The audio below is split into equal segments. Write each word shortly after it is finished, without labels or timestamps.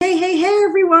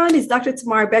everyone. It's Dr.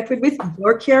 Tamara Beckford with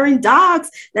Your Caring Docs.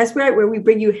 That's right, where we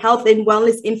bring you health and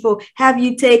wellness info. Have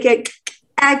you take an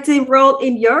active role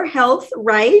in your health,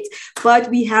 right? But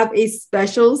we have a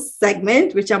special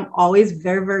segment, which I'm always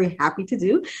very, very happy to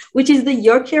do, which is the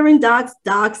Your Caring Docs,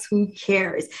 Docs Who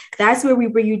Cares. That's where we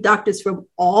bring you doctors from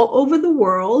all over the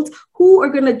world who are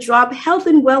going to drop health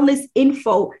and wellness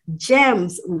info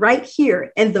gems right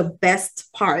here. And the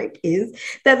best part is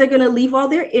that they're going to leave all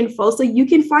their info so you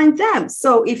can find them.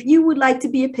 So if you would like to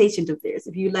be a patient of theirs,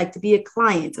 if you'd like to be a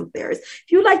client of theirs, if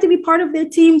you'd like to be part of their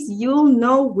teams, you'll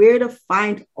know where to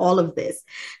find all of this.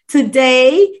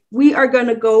 Today, we are going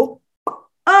to go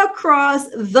across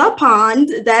the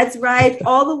pond. That's right,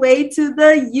 all the way to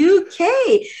the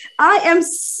UK. I am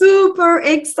super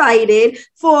excited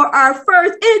for our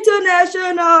first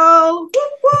international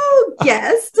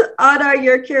guest on our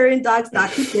Your Caring Docs,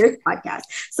 Dr. Cares podcast.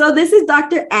 So this is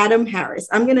Dr. Adam Harris.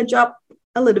 I'm going to drop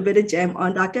a little bit of gem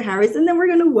on Dr. Harris, and then we're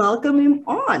going to welcome him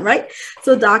on, right?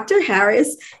 So Dr.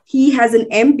 Harris, he has an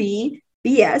MB,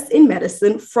 BS in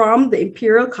medicine from the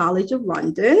Imperial College of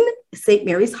London, St.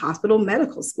 Mary's Hospital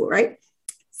Medical School, right?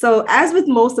 So as with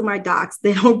most of my docs,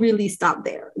 they don't really stop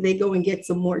there. They go and get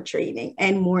some more training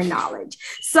and more knowledge.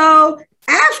 So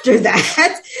after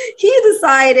that, he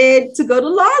decided to go to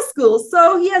law school.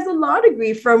 So he has a law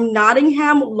degree from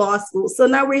Nottingham Law School. So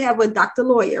now we have a Dr.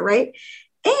 Lawyer, right?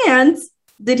 And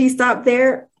did he stop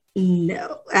there?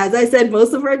 No. As I said,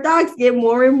 most of our docs get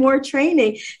more and more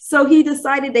training. So he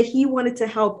decided that he wanted to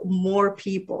help more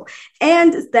people.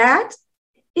 And that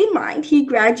in mind, he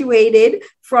graduated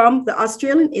from the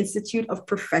Australian Institute of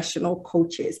Professional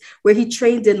Coaches, where he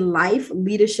trained in life,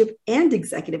 leadership, and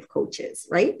executive coaches,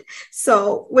 right?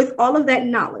 So with all of that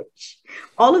knowledge,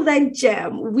 all of that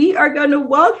gem, we are going to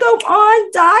welcome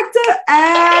on Dr.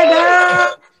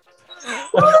 Adam.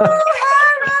 Welcome.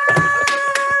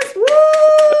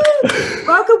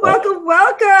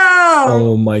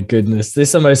 Oh my goodness. This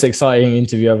is the most exciting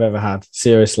interview I've ever had.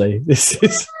 Seriously. This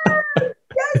is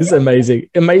it's amazing.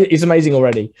 It's amazing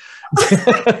already.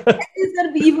 It's going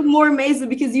to be even more amazing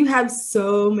because you have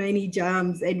so many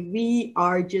gems and we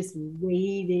are just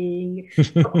waiting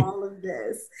for all of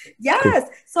this. Yes. Cool.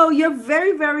 So you're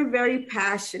very, very, very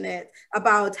passionate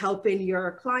about helping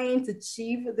your clients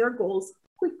achieve their goals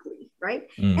quickly, right?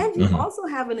 And you also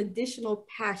have an additional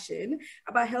passion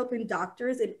about helping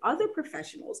doctors and other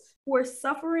professionals who are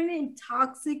suffering in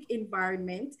toxic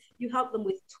environments. You help them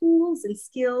with tools and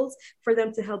skills for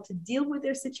them to help to deal with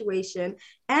their situation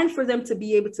and for them to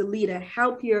be able to lead a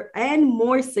healthier and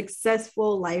more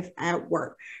successful life at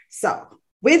work. So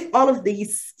with all of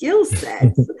these skill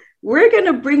sets, we're going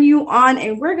to bring you on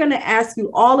and we're going to ask you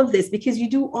all of this because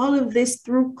you do all of this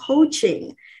through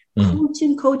coaching.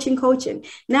 Coaching.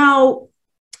 Now,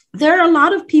 there are a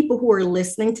lot of people who are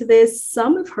listening to this.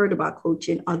 Some have heard about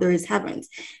coaching, others haven't.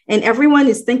 And everyone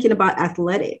is thinking about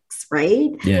athletics, right?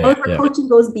 However, coaching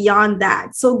goes beyond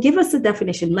that. So give us a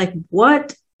definition, like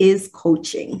what is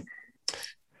coaching?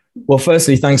 Well,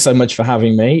 firstly, thanks so much for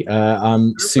having me.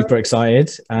 I'm super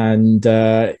excited and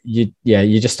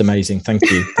you're just amazing. Thank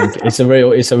you. It's a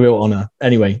real honor.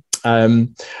 Anyway.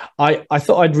 I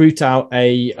thought I'd root out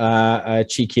a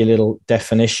cheeky little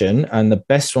definition, and the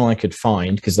best one I could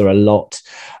find, because there are a lot,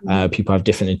 people have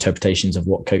different interpretations of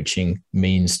what coaching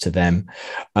means to them.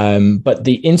 But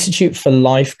the Institute for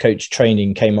Life Coach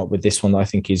Training came up with this one that I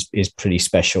think is pretty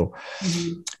special.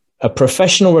 A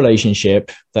professional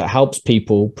relationship that helps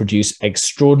people produce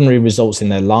extraordinary results in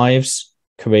their lives,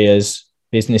 careers,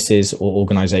 businesses, or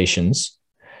organizations,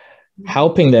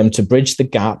 helping them to bridge the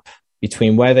gap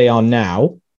between where they are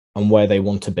now and where they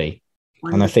want to be.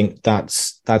 And I think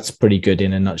that's pretty good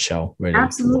in a nutshell, really.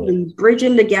 Absolutely.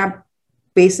 Bridging the gap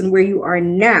based on where you are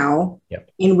now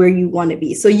and where you want to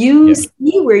be. So you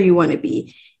see where you want to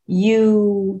be.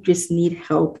 You just need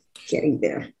help getting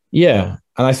there. Yeah.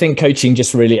 And I think coaching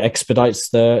just really expedites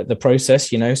the process,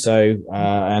 so,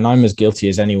 and I'm as guilty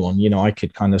as anyone, I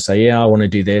could kind of say, I want to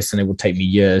do this and it will take me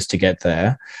years to get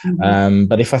there.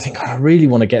 But if I think I really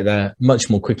want to get there much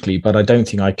more quickly, but I don't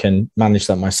think I can manage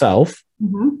that myself,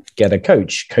 get a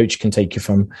coach. Coach can take you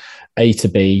from A to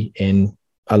B in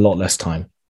a lot less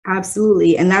time.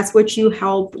 Absolutely. And that's what you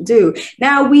help do.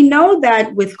 Now, we know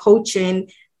that with coaching,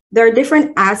 there are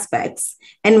different aspects.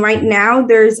 And right now,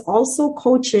 there's also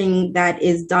coaching that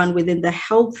is done within the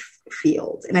health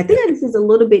field. And I think this is a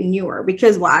little bit newer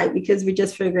because why? Because we're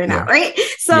just figuring out, right?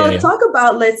 So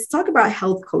let's talk about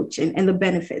health coaching and the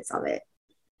benefits of it.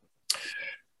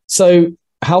 So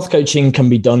health coaching can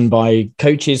be done by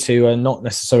coaches who are not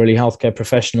necessarily healthcare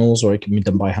professionals, or it can be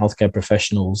done by healthcare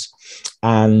professionals.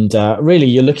 And really,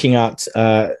 you're looking at,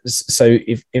 so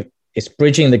if it's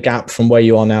bridging the gap from where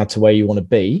you are now to where you want to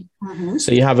be.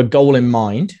 So you have a goal in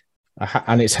mind,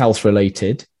 and it's health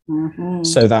related.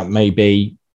 So that may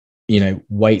be,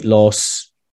 weight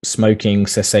loss, smoking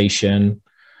cessation,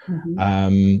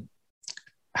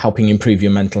 helping improve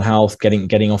your mental health,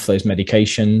 getting off those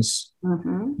medications,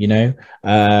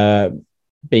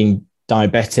 being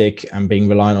diabetic and being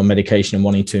reliant on medication and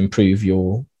wanting to improve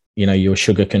your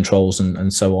sugar controls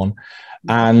and so on.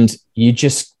 And you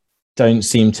just don't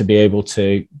seem to be able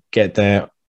to get there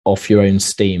off your own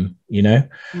steam,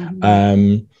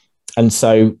 and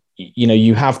so,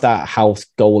 you have that health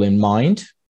goal in mind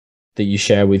that you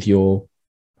share with your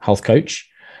health coach,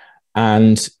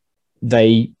 and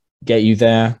they get you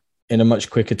there in a much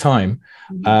quicker time.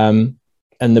 And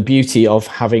the beauty of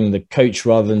having the coach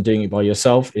rather than doing it by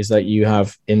yourself is that you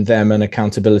have in them an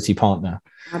accountability partner.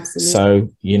 Absolutely. So,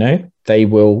 they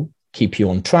will keep you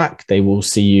on track. They will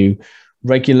see you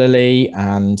regularly,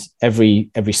 and every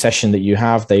session that you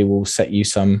have, they will set you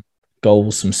some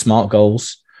goals, some SMART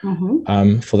goals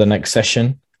for the next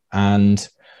session. And,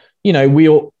 we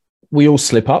all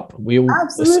slip up. We all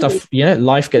stuff,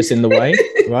 life gets in the way,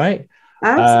 right?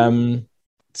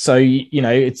 So,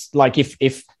 it's like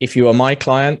if you are my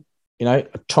client,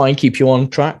 try and keep you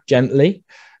on track gently,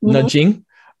 nudging,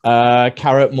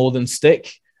 carrot more than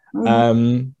stick.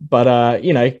 But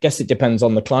I guess it depends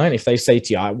on the client. If they say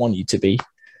to you, I want you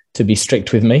to be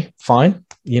strict with me, fine,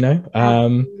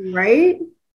 right.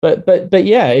 But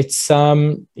yeah, it's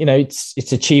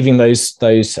it's achieving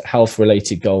those health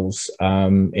related goals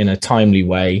in a timely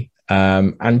way,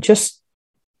 and just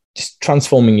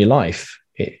transforming your life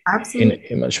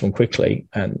in much more quickly.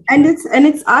 And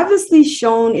it's obviously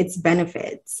shown its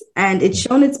benefits, and it's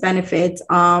shown its benefits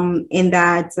in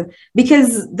that,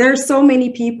 because there's so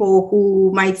many people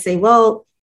who might say, well,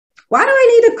 why do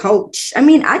I need a coach? I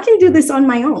mean, I can do this on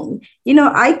my own.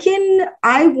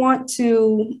 I want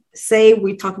to say,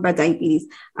 we talk about diabetes.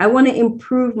 I want to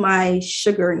improve my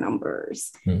sugar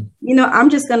numbers. I'm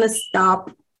just going to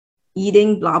stop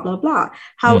eating blah, blah, blah.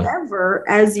 However,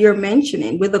 as you're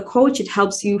mentioning, with a coach, it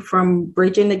helps you from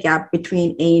bridging the gap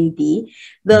between A and B.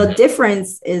 The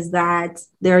difference is that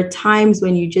there are times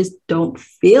when you just don't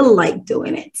feel like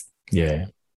doing it. Yeah.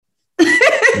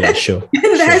 Yeah, sure.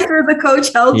 And that's where the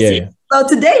coach helps you. So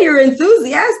today you're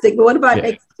enthusiastic, but what about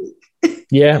next week?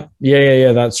 Yeah,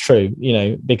 that's true.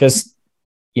 Because,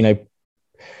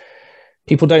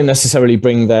 people don't necessarily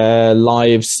bring their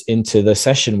lives into the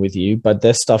session with you, but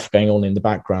there's stuff going on in the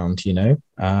background,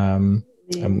 and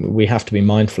we have to be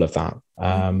mindful of that.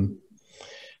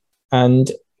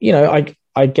 And,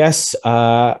 I guess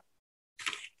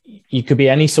you could be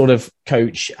any sort of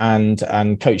coach and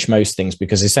coach most things,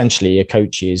 because essentially a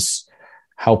coach is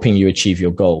helping you achieve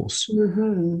your goals.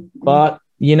 But,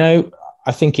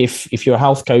 I think if you're a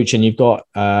health coach and you've got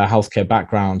a healthcare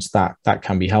background, that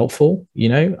can be helpful.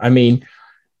 I mean,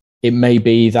 it may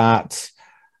be that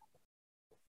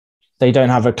they don't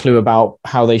have a clue about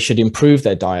how they should improve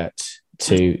their diet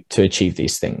to achieve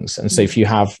these things. And so if you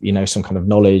have, some kind of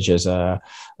knowledge as a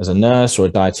nurse or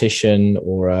a dietitian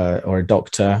or a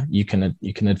doctor, you can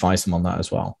advise them on that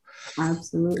as well.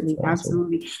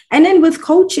 Absolutely. And then with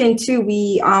coaching too,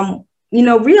 we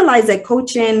realize that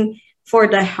coaching for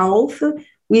the health,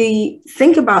 we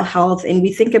think about health and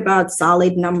we think about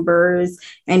solid numbers,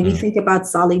 and we think about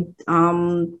solid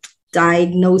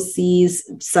diagnoses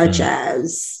such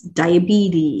as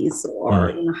diabetes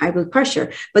or high blood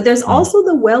pressure. But there's also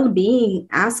the well-being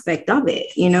aspect of it.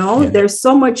 There's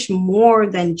so much more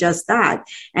than just that.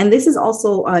 And this is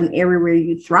also an area where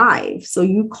you thrive. So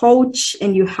you coach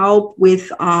and you help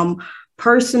with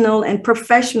personal and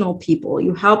professional people.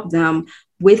 You help them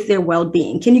with their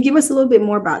well-being. Can you give us a little bit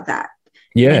more about that?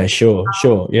 Yeah, sure.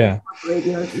 Yeah.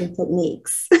 Your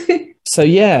techniques.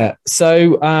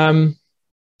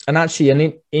 And actually,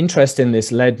 an interest in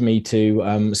this led me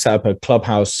to set up a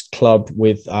Clubhouse club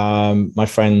with my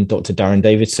friend, Dr. Darren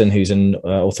Davidson, who's an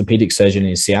orthopedic surgeon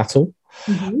in Seattle.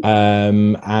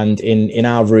 And in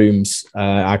our rooms,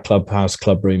 our Clubhouse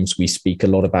club rooms, we speak a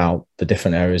lot about the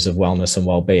different areas of wellness and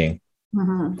well-being.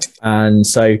 And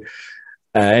so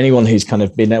anyone who's kind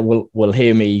of been there will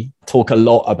hear me talk a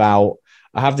lot about,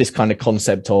 I have this kind of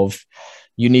concept of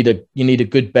you need a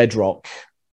good bedrock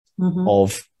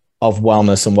of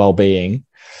wellness and well-being.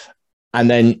 And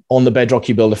then on the bedrock,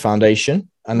 you build a foundation,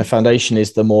 and the foundation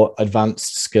is the more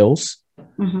advanced skills.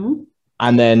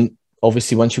 And then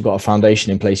obviously, once you've got a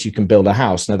foundation in place, you can build a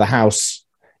house. Now, the house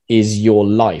is your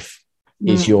life,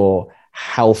 is your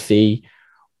healthy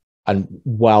and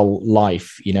well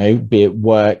life, be it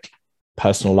work,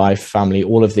 personal life, family,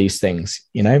 all of these things,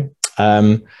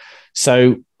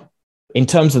 So in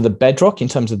terms of the bedrock, in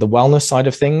terms of the wellness side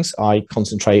of things, I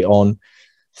concentrate on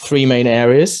three main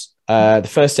areas. The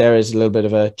first area is a little bit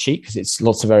of a cheat because it's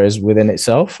lots of areas within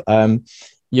itself.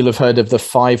 You'll have heard of the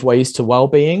 5 ways to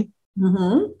well-being.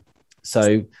 Mm-hmm.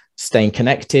 So staying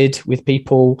connected with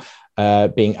people,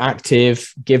 being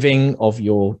active, giving of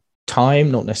your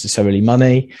time, not necessarily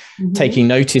money, taking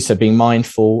notice of being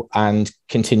mindful, and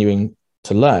continuing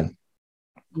to learn.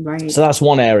 Right. So that's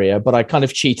one area, but I kind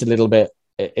of cheat a little bit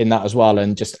in that as well,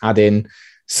 and just add in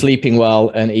sleeping well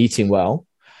and eating well,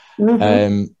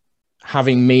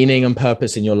 having meaning and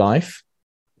purpose in your life.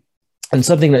 And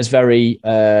something that's very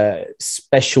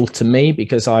special to me,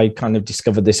 because I kind of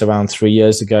discovered this around 3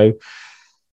 years ago,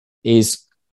 is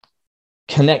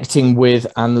connecting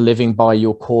with and living by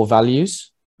your core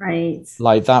values. Right.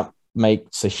 Like that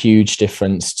makes a huge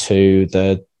difference to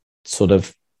the sort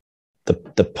of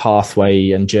the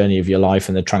pathway and journey of your life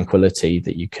and the tranquility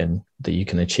that you can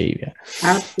achieve. Yeah.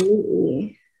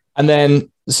 Absolutely. And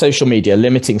then social media,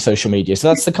 limiting social media. So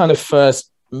that's the kind of first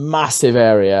massive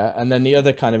area. And then the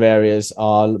other kind of areas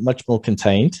are much more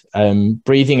contained.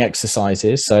 Breathing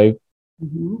exercises. So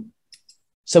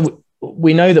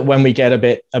we know that when we get a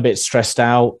bit stressed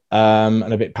out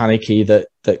and a bit panicky, that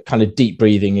kind of deep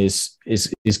breathing is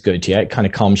good. Yeah, it kind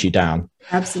of calms you down.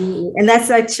 Absolutely. And that's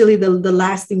actually the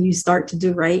last thing you start to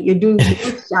do, right? You're doing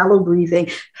shallow breathing.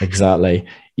 Exactly.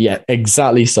 Yeah,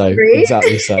 exactly so. Great.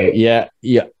 Exactly so. Yeah,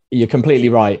 you're completely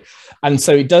right. And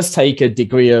so it does take a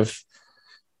degree of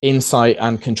insight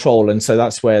and control. And so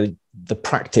that's where the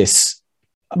practice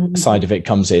side of it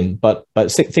comes in. But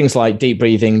things like deep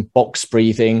breathing, box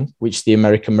breathing, which the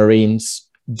American Marines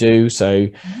do. So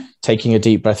taking a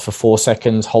deep breath for 4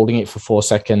 seconds, holding it for 4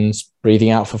 seconds, breathing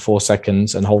out for 4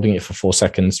 seconds, and holding it for 4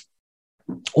 seconds.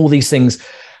 All these things,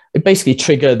 it basically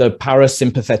trigger the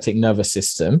parasympathetic nervous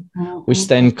system, which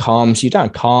then calms you down,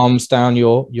 calms down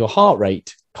your heart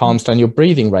rate, calms down your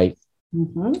breathing rate,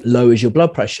 lowers your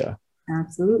blood pressure.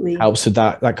 Absolutely. Helps with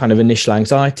that kind of initial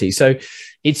anxiety. So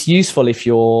it's useful if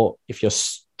you're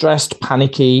stressed,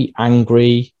 panicky,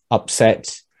 angry,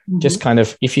 upset, just kind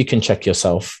of, if you can check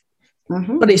yourself.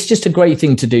 But it's just a great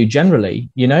thing to do generally,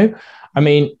 you know? I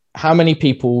mean, how many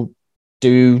people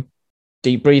do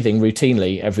deep breathing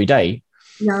routinely every day?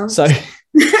 No. So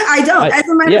I don't. As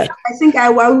a matter of fact, I think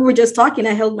while we were just talking,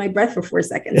 I held my breath for 4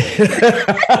 seconds.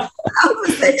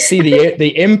 See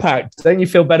the impact. Don't you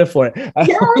feel better for it?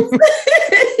 Yes.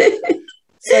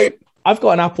 So I've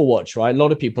got an Apple Watch, right? A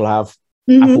lot of people have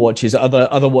Apple Watches.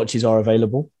 Other watches are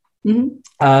available.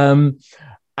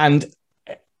 And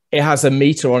it has a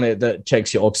meter on it that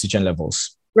checks your oxygen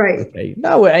levels. Right. Okay.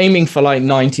 Now we're aiming for like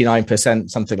 99%,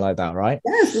 something like that, right?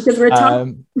 Yes, because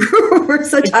we're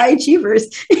such high achievers.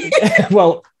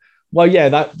 well,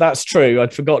 yeah, that's true.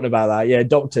 I'd forgotten about that. Yeah,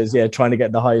 doctors, trying to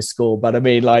get the highest score. But I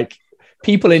mean, like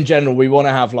people in general, we want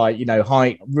to have like,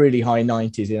 really high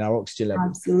 90s in our oxygen level.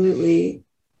 Absolutely.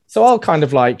 So I'll kind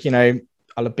of like, I'll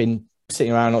have been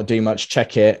sitting around, not doing much,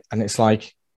 check it. And it's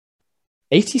like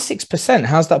 86%.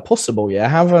 How's that possible? Yeah.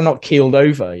 How have I not keeled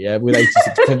over? Yeah. With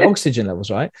 86% oxygen levels,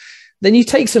 right? Then you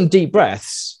take some deep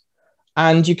breaths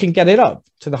and you can get it up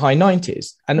to the high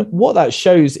 90s. And what that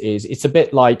shows is it's a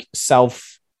bit like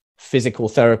physical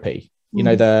therapy. In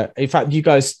fact, you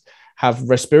guys have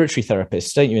respiratory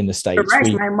therapists, don't you, in the States?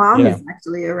 Correct. My mom is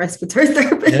actually a respiratory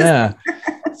therapist. Yeah.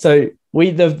 So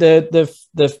we call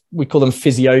them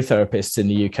physiotherapists in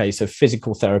the UK. So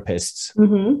physical therapists.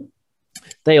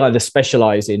 They either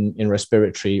specialize in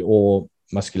respiratory or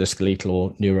musculoskeletal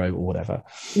or neuro or whatever.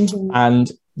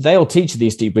 And they'll teach you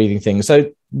these deep breathing things.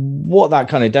 So what that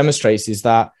kind of demonstrates is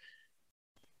that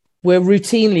we're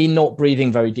routinely not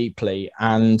breathing very deeply.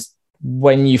 And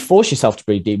when you force yourself to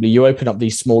breathe deeply, you open up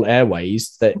these small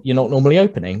airways that you're not normally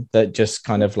opening, that just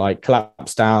kind of like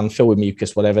collapse down, fill with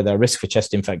mucus, whatever. They're risk for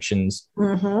chest infections.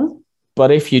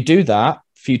 But if you do that a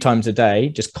few times a day,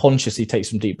 just consciously take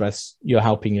some deep breaths, you're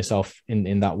helping yourself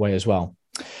in that way as well.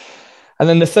 And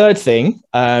then the third thing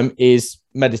is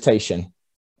meditation.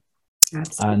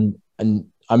 Absolutely.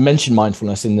 And I mentioned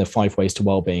mindfulness in the 5 ways to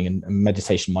well-being, and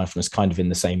meditation, mindfulness kind of in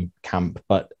the same camp.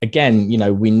 But again,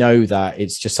 we know that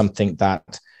it's just something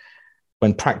that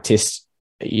when practiced,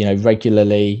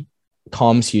 regularly,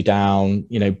 calms you down,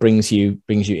 brings you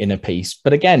inner peace.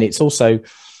 But again, it's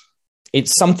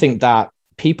something that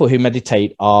people who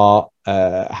meditate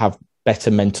have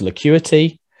better mental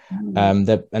acuity.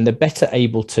 They're better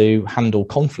able to handle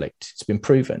conflict. It's been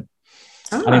proven.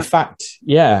 And in fact,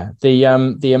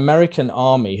 the American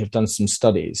Army have done some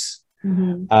studies,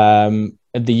 the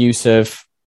use of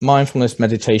mindfulness,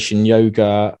 meditation,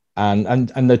 yoga,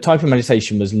 and the type of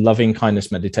meditation was loving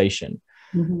kindness meditation.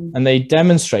 And they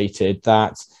demonstrated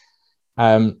that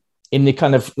in the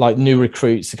kind of like new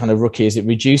recruits, the kind of rookies, it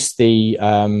reduced the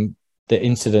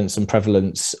incidence and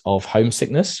prevalence of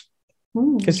homesickness.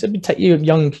 Because it would take you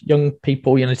young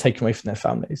people, taken away from their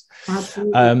families.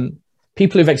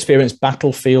 People who've experienced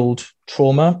battlefield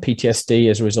trauma, PTSD,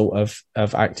 as a result of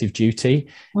active duty,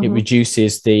 it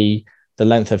reduces the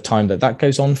length of time that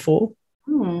goes on for.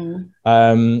 And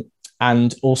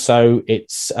also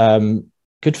it's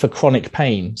good for chronic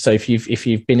pain. So if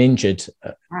you've been injured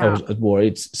at war,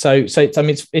 it's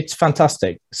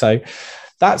fantastic. So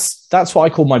that's what I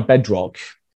call my bedrock.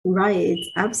 Right.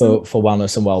 Absolutely. For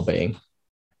wellness and well-being.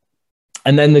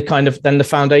 And then the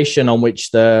foundation on which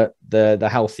the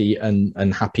healthy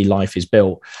and happy life is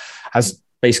built has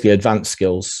basically advanced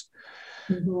skills.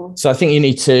 So I think you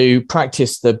need to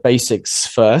practice the basics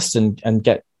first and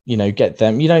get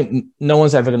them. No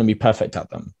one's ever going to be perfect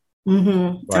at them.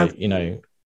 Right.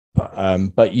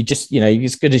 But you just,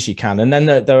 as good as you can. And then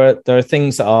there are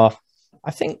things that are, I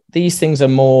think these things are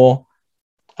more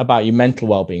about your mental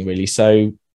well-being, really.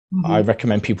 So I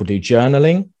recommend people do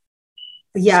journaling.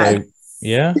 Yeah. So,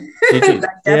 yeah.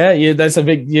 That's a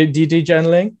big, do you do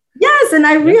journaling? Yes. And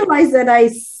I realized that I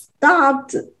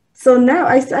stopped. So now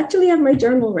I actually have my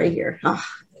journal right here.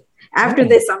 After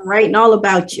this, I'm writing all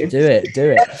about you. Do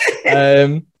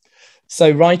it.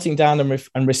 So writing down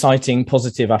and reciting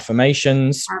positive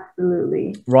affirmations.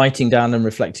 Absolutely. Writing down and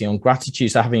reflecting on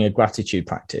gratitude. So having a gratitude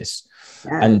practice.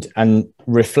 Yes. And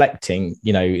reflecting,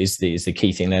 is the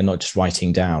key thing. They're not just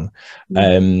writing down.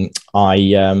 I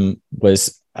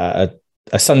was a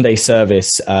Sunday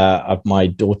service of my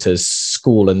daughter's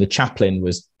school, and the chaplain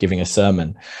was giving a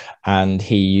sermon, and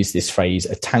he used this phrase,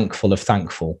 "a tank full of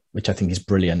thankful," which I think is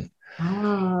brilliant.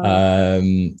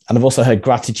 And I've also heard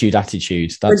gratitude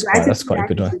attitude. That's quite a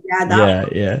good one.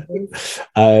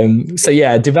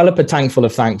 Yeah. Develop a tank full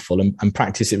of thankful and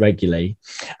practice it regularly.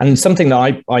 And something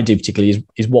that I do particularly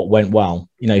is what went well.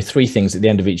 3 things at the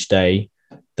end of each day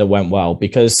that went well,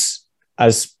 because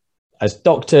as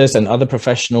doctors and other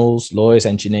professionals, lawyers,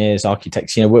 engineers,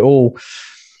 architects,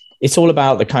 it's all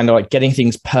about the kind of like getting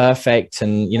things perfect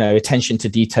and, attention to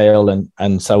detail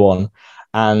and so on.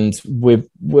 And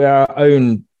we're our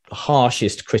own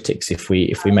harshest critics if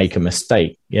we make a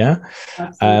mistake. Yeah.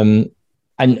 And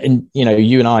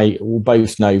you and I will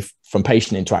both know from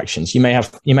patient interactions, you may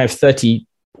have 30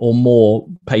 or more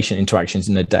patient interactions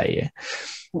in a day. Yeah?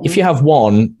 If you have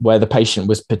one where the patient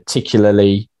was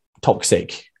particularly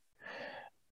toxic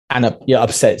and it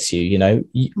upsets you,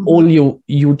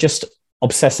 you'll just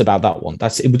obsess about that one.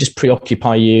 It would just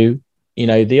preoccupy you.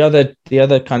 The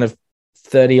other kind of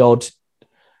 30 odd,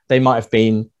 they might have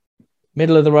been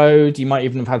middle of the road. You might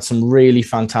even have had some really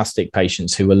fantastic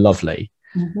patients who were lovely,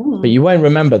 but you won't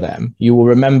remember them. You will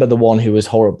remember the one who was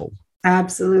horrible.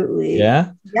 Absolutely.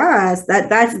 Yeah. Yes.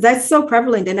 That's so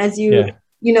prevalent. And as you,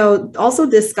 also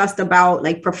discussed about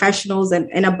like professionals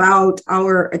and about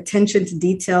our attention to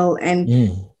detail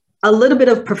and a little bit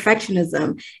of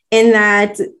perfectionism in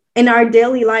that in our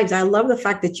daily lives. I love the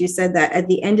fact that you said that at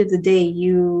the end of the day,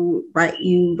 you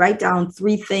write down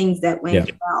 3 things that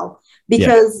went well,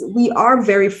 because we are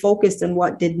very focused on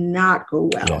what did not go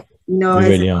well.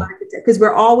 Because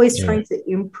we're always trying to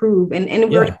improve, and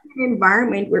we're in an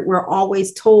environment where we're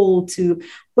always told to,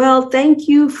 well, thank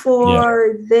you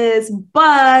for this,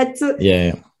 but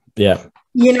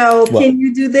can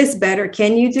you do this better?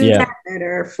 Can you do that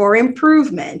better for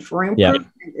improvement?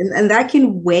 And that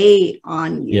can weigh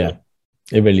on you. Yeah,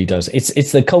 it really does.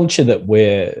 It's the culture that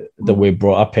we're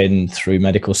brought up in through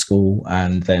medical school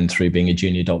and then through being a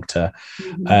junior doctor.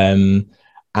 And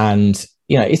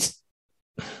it's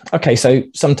okay. So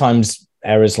sometimes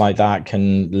errors like that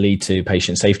can lead to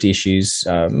patient safety issues.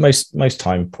 Most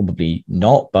time probably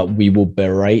not, but we will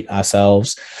berate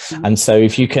ourselves. And so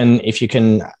if you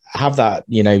can have that,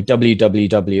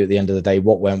 WWW at the end of the day,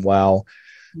 what went well,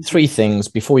 3 things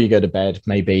before you go to bed,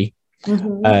 maybe.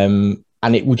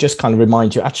 And it will just kind of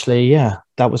remind you, actually,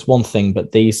 that was one thing,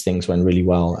 but these things went really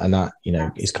well. And that,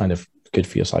 is kind of good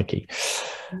for your psyche.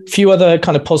 A few other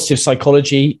kind of positive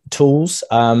psychology tools,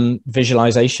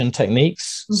 visualization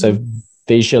techniques. So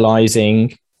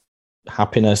visualizing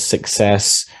happiness,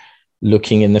 success,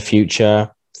 looking in the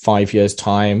future, 5 years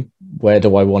time, where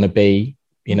do I want to be?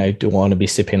 Do I want to be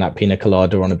sipping that pina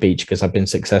colada on a beach because I've been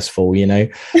successful, do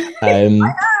I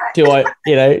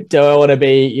want to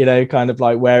be, kind of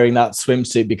like wearing that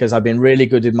swimsuit because I've been really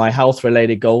good with my health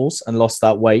related goals and lost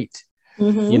that weight?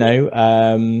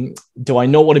 Do I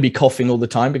not want to be coughing all the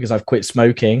time because I've quit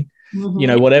smoking?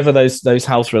 Whatever those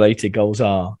health related goals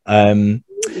are.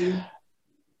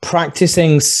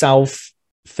 Practicing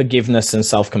self-forgiveness and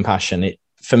self-compassion.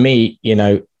 for me, you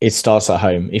know, it starts at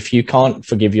home. If you can't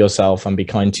forgive yourself and be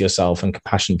kind to yourself and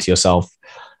compassionate to yourself,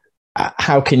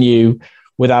 how can you,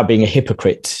 without being a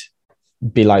hypocrite,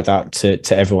 be like that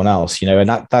to everyone else, you know? And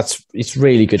that's it's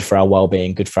really good for our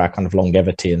well-being, good for our kind of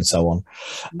longevity and so on.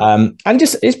 And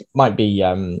just, it might be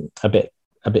a bit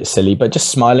silly, but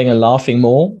just smiling and laughing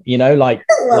more, you know, like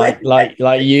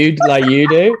you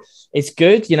do. It's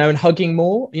good, you know, and hugging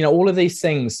more, you know, all of these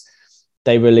things,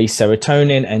 they release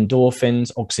serotonin,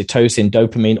 endorphins, oxytocin,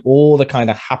 dopamine, all the kind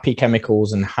of happy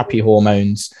chemicals and happy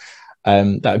hormones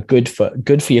that are good for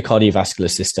your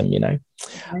cardiovascular system, you know.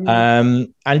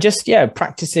 And just, yeah,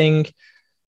 practicing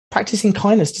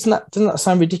kindness. Doesn't that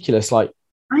sound ridiculous? Like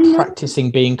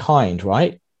practicing being kind,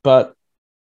 right? But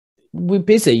we're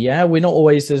busy, yeah. We're not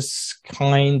always as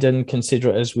kind and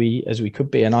considerate as we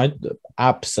could be, and I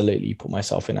absolutely put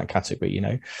myself in that category, you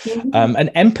know.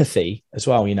 And empathy as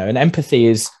well, you know. And empathy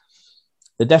is,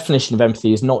 the definition of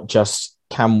empathy is not just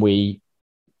can we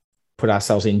put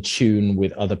ourselves in tune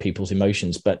with other people's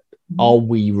emotions, but are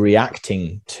we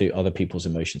reacting to other people's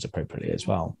emotions appropriately as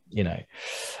well, you know.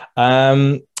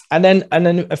 And then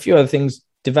a few other things: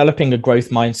 developing a growth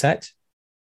mindset.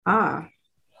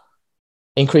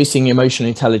 Increasing emotional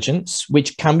intelligence,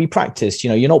 which can be practiced. You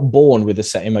know, you're not born with a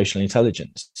set emotional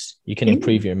intelligence. You can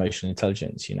improve your emotional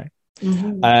intelligence, you know.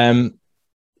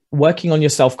 Working on your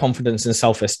self-confidence and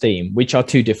self-esteem, which are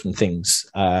two different things,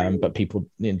 but people,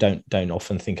 you know, don't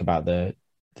often think about the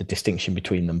distinction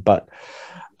between them. But,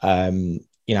 you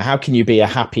know, how can you be a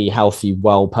happy, healthy,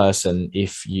 well person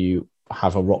if you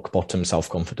have a rock bottom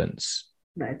self-confidence?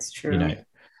 That's true. You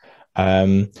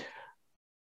know,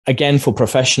 again, for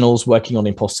professionals working on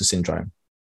imposter syndrome,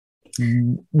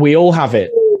 we all have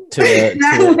it to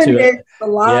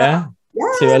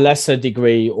a lesser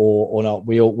degree or not.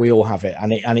 We all have it,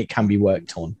 and it can be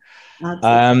worked on.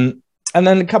 And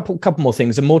then a couple more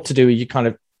things, and more to do with your kind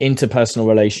of interpersonal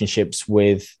relationships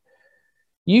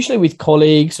usually with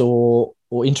colleagues or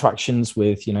interactions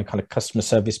with, you know, kind of customer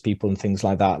service people and things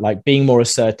like that. Like being more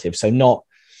assertive, so not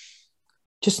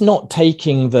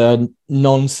taking the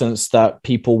nonsense that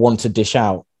people want to dish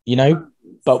out, you know,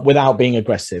 but without being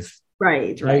aggressive.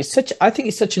 Right. You know, I think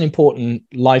it's such an important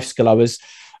life skill. I was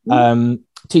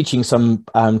teaching some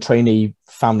trainee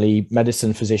family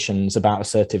medicine physicians about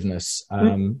assertiveness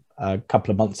a couple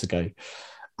of months ago.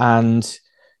 And,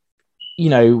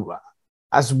 you know,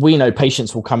 as we know,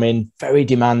 patients will come in very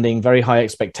demanding, very high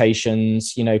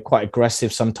expectations, you know, quite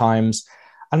aggressive sometimes.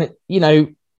 And, you know,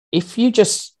 if you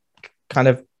just kind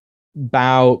of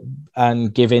bow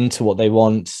and give in to what they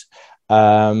want,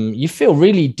 you feel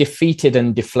really defeated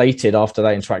and deflated after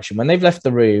that interaction. When they've left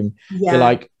the room, you're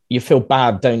like, you feel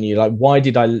bad, don't you? Like, why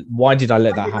did I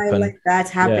let that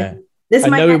happen? Yeah. I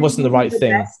know it wasn't the right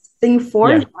thing.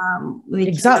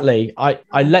 Exactly.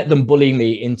 I let them bully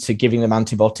me into giving them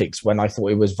antibiotics when I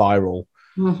thought it was viral,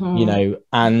 you know,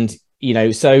 and, you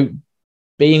know, so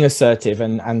being assertive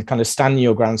and kind of standing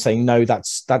your ground, saying, no,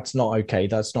 that's not okay.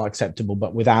 That's not acceptable.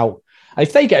 But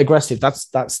if they get aggressive,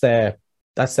 that's their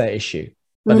issue.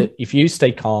 But if you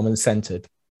stay calm and centered,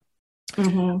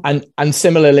 and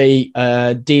similarly,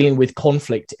 dealing with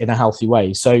conflict in a healthy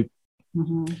way. So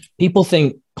people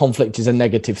think conflict is a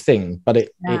negative thing, but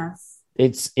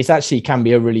it's actually can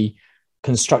be a really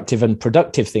constructive and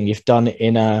productive thing if done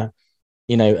in a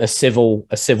civil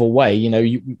way. You know,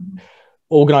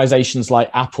 organizations like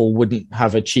Apple wouldn't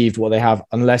have achieved what they have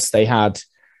unless they had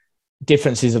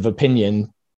differences of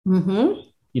opinion,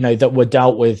 you know, that were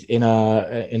dealt with in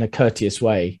a courteous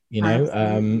way, you know.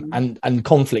 And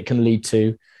conflict can lead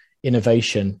to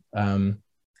innovation, you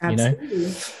know.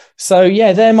 So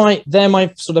yeah, they're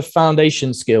my sort of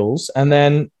foundation skills. And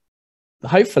then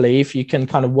hopefully if you can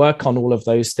kind of work on all of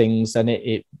those things, then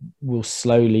it will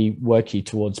slowly work you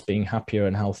towards being happier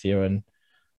and healthier and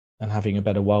having a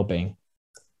better well-being.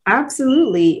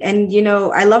 Absolutely. And, you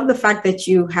know, I love the fact that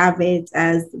you have it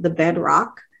as the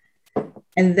bedrock,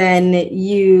 and then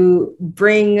you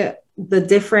bring the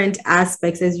different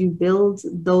aspects as you build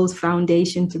those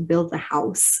foundations to build a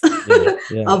house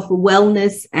of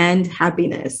wellness and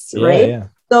happiness, right?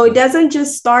 So it doesn't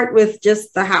just start with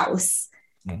just the house.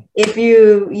 If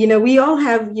you know, we all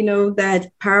have, you know,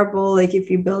 that parable, like if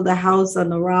you build a house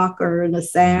on a rock or in the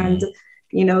sand,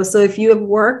 you know, so if you have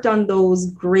worked on those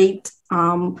great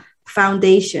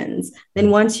foundations, then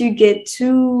once you get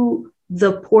to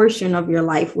the portion of your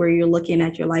life where you're looking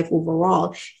at your life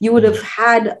overall, you would have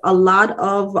had a lot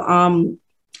of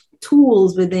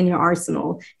tools within your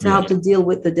arsenal to help to deal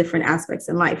with the different aspects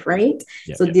in life, right?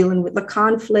 So dealing with the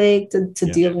conflict, to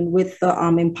dealing with the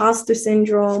imposter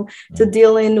syndrome, to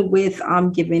dealing with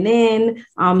giving in,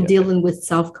 dealing with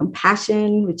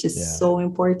self-compassion, which is so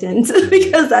important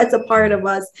because that's a part of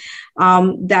us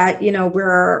that, you know,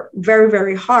 we're very,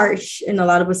 very harsh, and a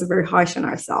lot of us are very harsh on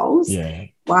ourselves.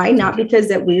 Why? Not because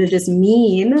that we're just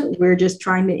mean, we're just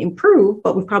trying to improve,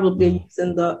 but we're probably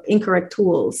using the incorrect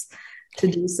tools to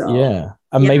do so.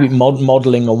 And maybe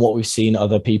modeling on what we've seen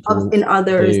other people in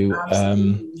others do.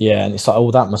 And it's like,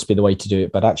 oh, that must be the way to do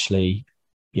it, but actually,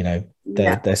 you know,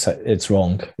 it's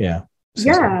wrong.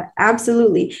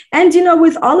 Absolutely. And you know,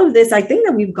 with all of this, I think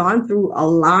that we've gone through a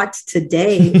lot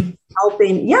today in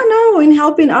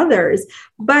helping others.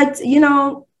 But you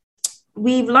know,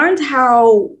 we've learned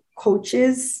how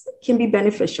coaches can be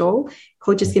beneficial.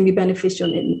 Coaches can be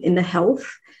beneficial in the health,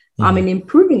 in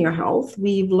improving your health.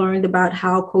 We've learned about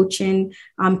how coaching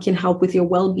can help with your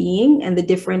well-being and the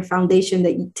different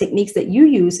techniques that you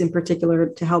use in particular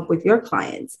to help with your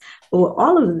clients. But with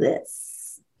all of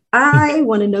this, I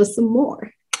want to know some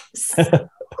more. So,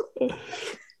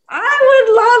 I would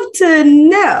love to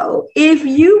know, if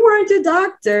you weren't a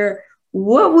doctor,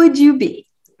 what would you be?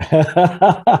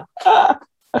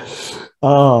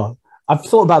 Oh, I've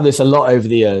thought about this a lot over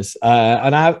the years,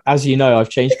 and as you know, I've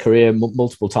changed career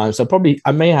multiple times. So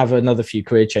I may have another few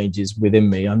career changes within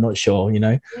me. I'm not sure. You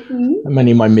know, I'm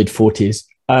only in my mid-40s.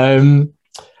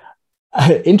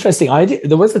 Interesting.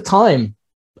 There was a time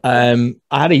I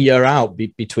had a year out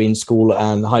between school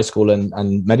and high school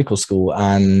and medical school,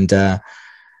 and I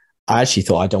actually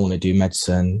thought, I don't want to do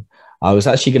medicine. I was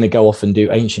actually going to go off and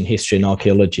do ancient history and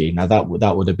archaeology. Now that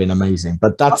would have been amazing,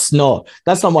 but that's not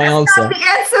my answer. Not the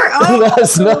answer. Oh,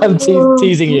 that's not. I'm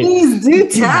teasing you. Please do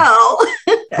tell.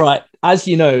 Right, as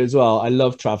you know as well, I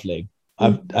love traveling.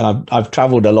 I've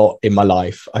traveled a lot in my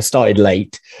life. I started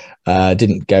late.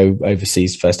 Didn't go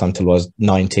overseas first time till I was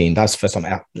 19. That's the first time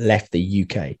I left the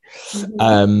UK.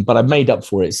 But I've made up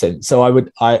for it since. So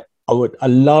I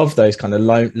love those kind of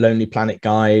Lonely Planet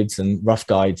guides and rough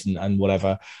guides and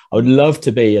whatever. I would love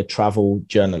to be a travel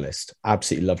journalist.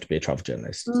 Absolutely love to be a travel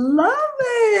journalist. Love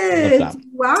it. Love that.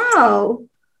 Wow.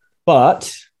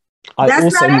 But I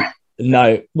have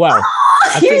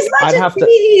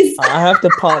to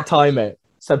part-time it.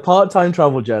 So part-time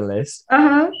travel journalist.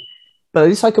 But at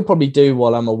least I could probably do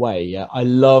while I'm away. Yeah. I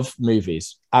love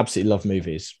movies. Absolutely love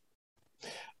movies.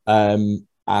 And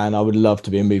I would love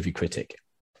to be a movie critic.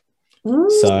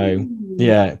 So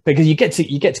because you get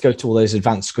to go to all those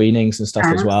advanced screenings and stuff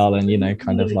as well, and you know,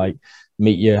 kind of like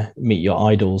meet your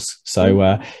idols.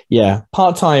 So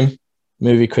part-time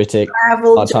movie critic,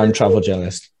 part-time travel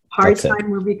journalist, part-time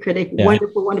movie critic.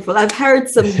 Wonderful. I've heard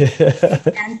some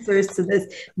answers to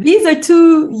this. These are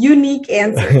two unique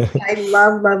answers. I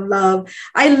love.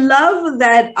 I love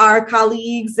that our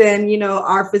colleagues and, you know,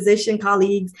 our physician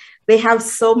colleagues, they have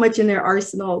so much in their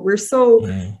arsenal. We're so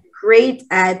great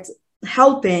at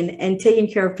helping and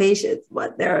taking care of patients,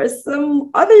 but there are some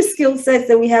other skill sets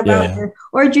that we have out there,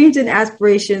 or dreams and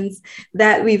aspirations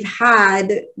that we've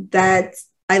had, that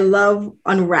I love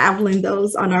unraveling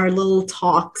those on our little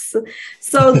talks.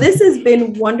 So this has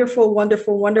been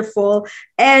wonderful.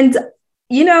 And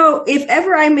you know, if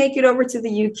ever I make it over to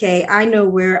the UK, I know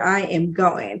where I am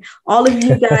going. All of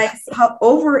you guys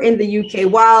over in the UK,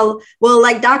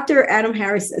 like Dr. Adam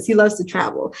Harris says, he loves to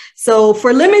travel. So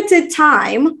for limited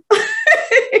time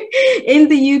in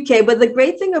the UK, but the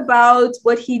great thing about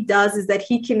what he does is that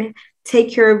he can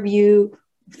take care of you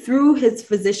through his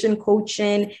physician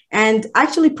coaching and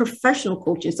actually professional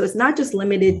coaching. So it's not just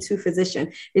limited to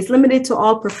physician, it's limited to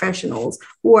all professionals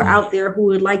who are out there who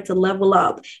would like to level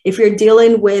up. If you're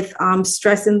dealing with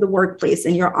stress in the workplace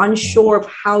and you're unsure of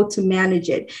how to manage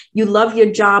it, you love your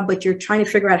job, but you're trying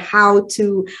to figure out how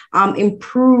to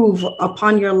improve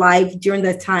upon your life during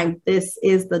that time, this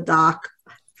is the doc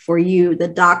for you, the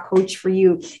doc coach for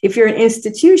you. If you're an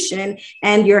institution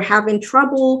and you're having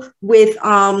trouble with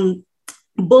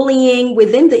bullying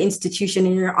within the institution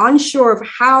and you're unsure of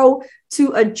how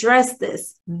to address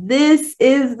this, this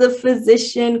is the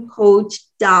physician coach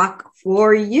doc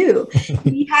for you.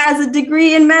 He has a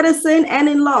degree in medicine and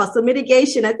in law. So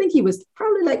mitigation, I think he was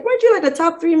probably weren't you a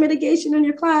top 3 mitigation in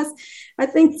your class? I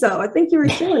think so. I think you were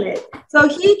killing it. So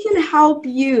he can help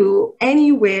you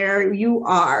anywhere you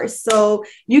are. So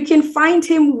you can find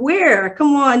him where?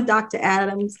 Come on, Dr.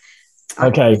 Adams.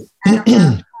 Okay.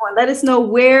 Let us know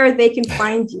where they can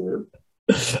find you.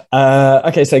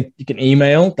 Okay, so you can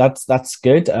email. That's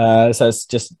good. So it's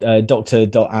just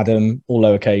dr.adam, all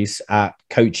lowercase, at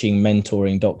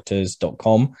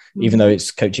coachingmentoringdoctors.com. Mm-hmm. Even though it's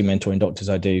Coaching Mentoring Doctors,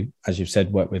 I do, as you've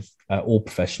said, work with all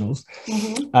professionals.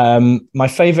 Mm-hmm. My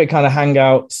favorite kind of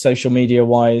hangout social media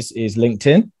wise is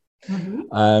LinkedIn.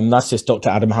 Mm-hmm. That's just Dr.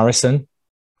 Adam Harrison.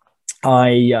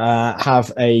 I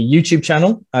have a YouTube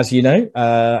channel, as you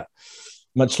know,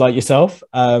 much like yourself,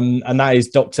 and that is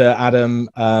Dr. Adam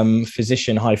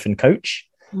Physician-Coach.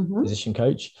 Mm-hmm. Physician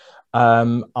Coach.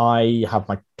 I have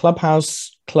my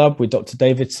Clubhouse club with Dr.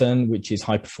 Davidson, which is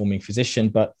high performing physician,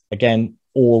 but again,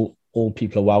 all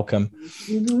people are welcome.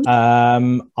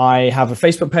 Mm-hmm. I have a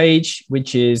Facebook page,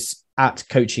 which is at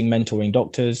Coaching Mentoring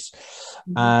Doctors.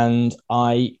 Mm-hmm. And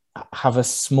I have a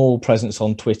small presence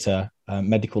on Twitter.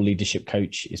 Medical Leadership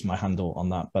Coach is my handle on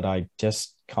that, but I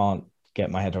just can't get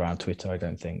my head around Twitter, I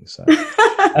don't think so.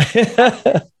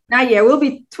 Not yet. We'll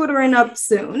be Twittering up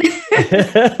soon.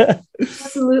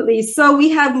 Absolutely. So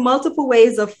we have multiple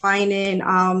ways of finding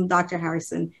Dr.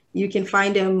 Harrison. You can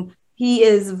find him. He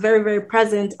is very, very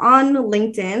present on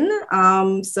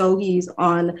LinkedIn. So he's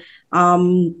on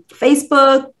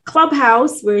Facebook,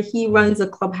 Clubhouse, where he runs a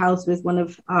clubhouse with one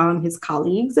of his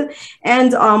colleagues.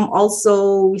 And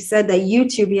also we said that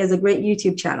YouTube, he has a great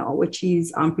YouTube channel, which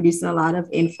he's producing a lot of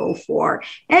info for.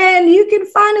 And you can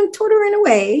find him Twittering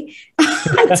away.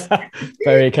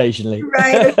 Very occasionally.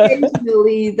 Right,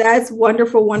 occasionally. That's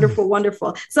wonderful, wonderful,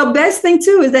 wonderful. So best thing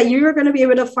too is that you're going to be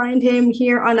able to find him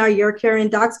here on our Your Caring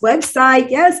Docs website.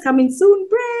 Yes, coming soon,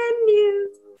 brand new.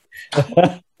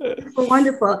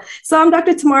 Wonderful. So I'm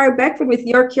Dr. Tamara Beckford with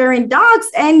Your Caring Docs,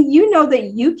 and you know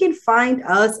that you can find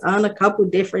us on a couple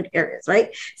different areas, right?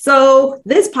 So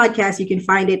this podcast, you can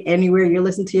find it anywhere you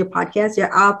listen to your podcast,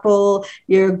 your Apple,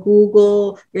 your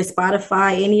Google, your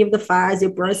Spotify, any of the fives, your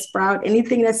Buzzsprout,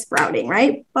 anything that's sprouting,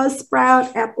 right?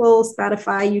 Buzzsprout, Apple,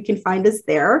 Spotify, you can find us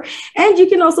there. And you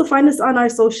can also find us on our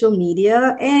social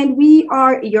media, and we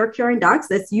are Your Caring Docs.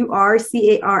 That's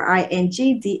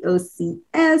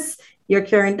URCARINGDOCS. Your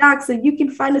Caring Docs, and you can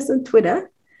find us on Twitter.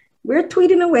 We're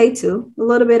tweeting away too, a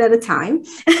little bit at a time.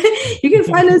 You can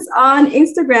find us on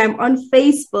Instagram, on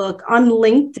Facebook, on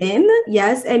LinkedIn.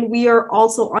 Yes, and we are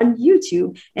also on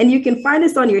YouTube. And you can find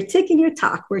us on your Tick and Your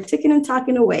Talk. We're ticking and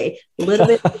talking away a little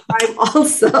bit at a time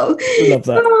also. I love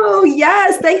that. Oh,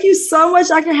 yes. Thank you so much,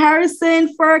 Dr.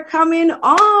 Harrison, for coming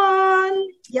on.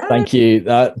 Yes. Thank you.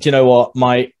 Do you know what?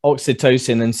 My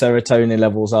oxytocin and serotonin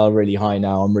levels are really high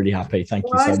now. I'm really happy. Thank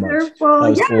you so much. That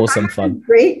was awesome fun.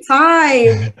 Great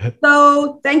time.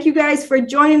 So thank you guys for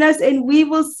joining us, and we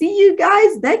will see you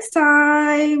guys next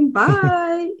time.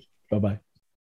 Bye. Bye-bye.